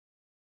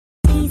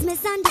He's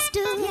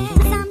misunderstood.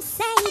 Some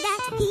say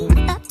that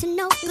he's up to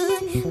no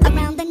good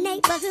around the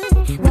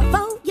neighborhood.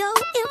 Well, for your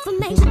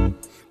information,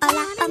 a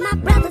lot of my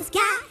brothers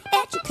got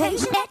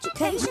education.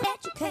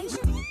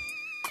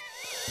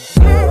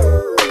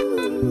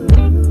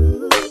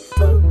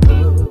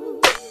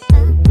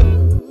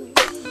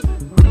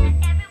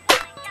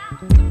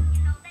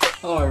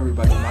 Hello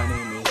everybody, my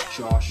name is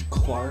Josh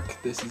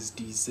Clark. This is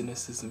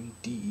Desinicism,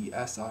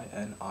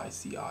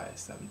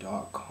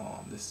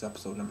 DESINICISM.com. This is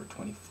episode number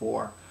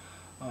 24.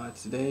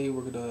 Today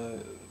we're going to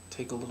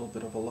take a little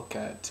bit of a look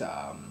at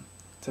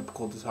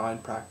typical design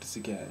practice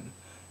again,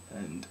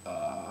 and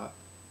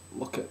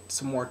look at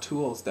some more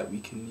tools that we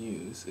can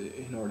use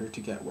in order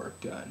to get work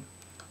done.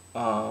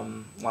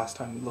 Last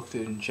time we looked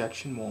at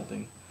injection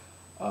molding.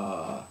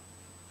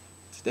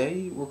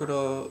 Today we're going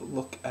to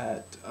look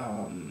at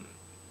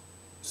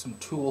some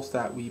tools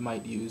that we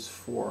might use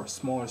for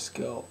smaller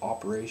scale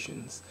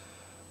operations.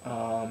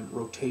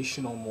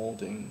 Rotational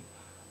molding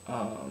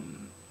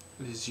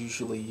is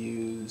usually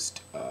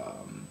used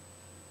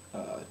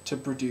to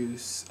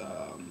produce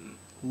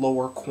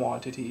lower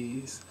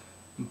quantities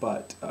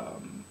but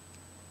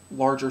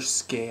larger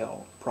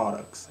scale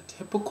products. A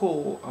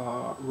typical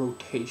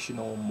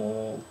rotational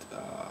mold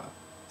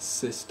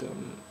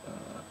system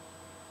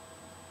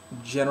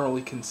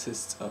generally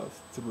consists of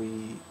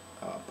three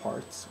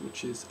parts,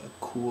 which is a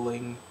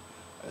cooling,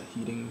 a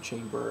heating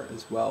chamber,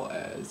 as well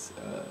as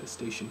a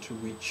station to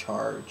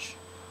recharge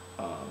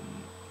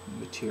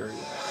material.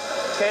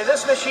 Okay,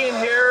 this machine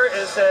here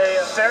is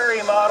a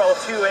Ferry Model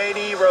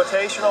 280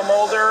 rotational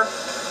molder.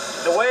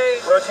 The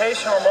way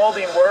rotational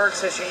molding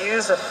works is you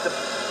use the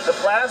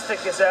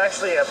plastic is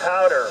actually a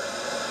powder.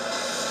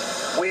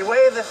 We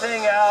weigh the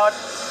thing out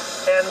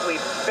and we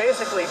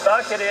basically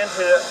bucket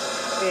into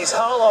these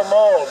hollow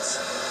molds.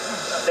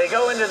 They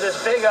go into this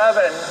big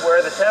oven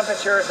where the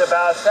temperature is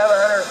about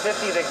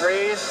 750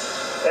 degrees,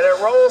 and it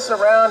rolls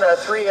around on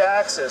 3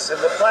 axes,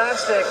 and the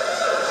plastic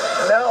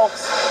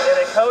melts and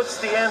it coats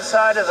the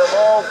inside of the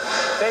mold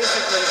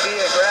basically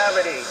via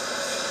gravity.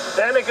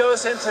 Then it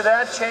goes into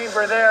that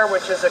chamber there,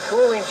 which is a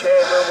cooling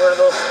chamber, where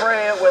they'll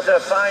spray it with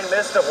a fine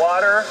mist of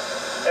water.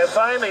 And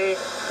finally,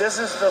 this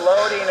is the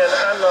loading and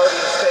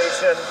unloading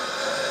station,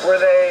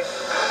 where they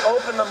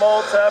open the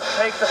molds up,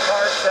 take the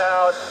parts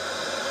out,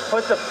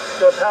 put the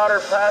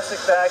powdered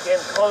plastic back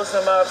in, close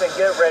them up, and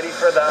get ready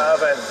for the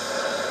oven.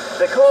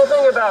 The cool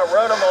thing about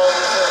rotomold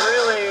is a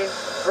really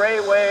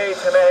great way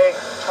to make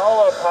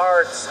hollow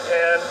parts,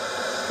 and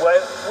what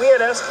we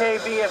at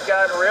SKB have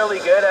gotten really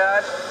good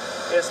at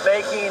is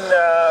making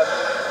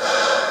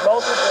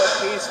multiple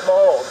piece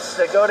molds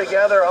that go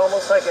together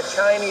almost like a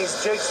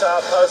Chinese jigsaw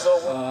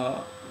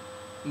puzzle.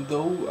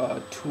 Though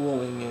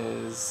tooling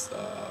is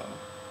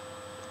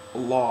a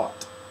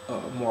lot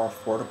more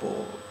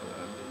affordable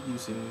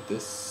using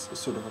this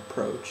sort of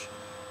approach,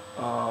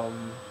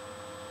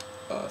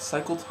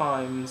 cycle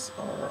times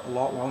are a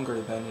lot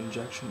longer than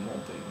injection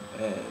molding,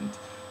 and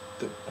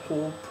the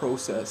whole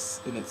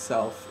process in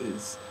itself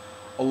is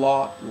a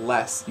lot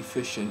less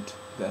efficient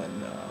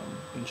than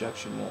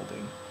injection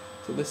molding.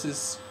 So this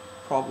is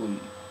probably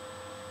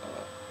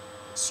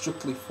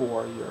strictly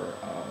for your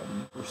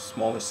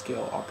smaller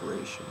scale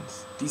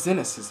operations.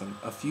 Desinicism,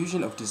 a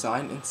fusion of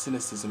design and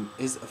cynicism,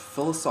 is a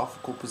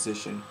philosophical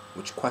position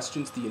which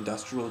questions the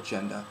industrial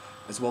agenda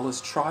as well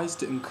as tries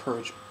to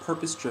encourage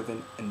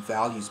purpose-driven and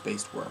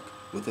values-based work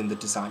within the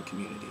design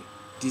community.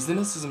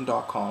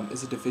 Desinicism.com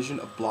is a division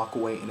of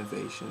Blockaway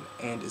Innovation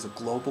and is a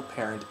global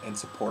parent and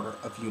supporter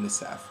of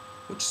UNICEF,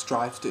 which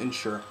strives to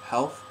ensure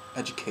health,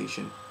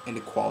 education, and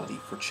equality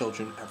for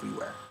children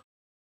everywhere.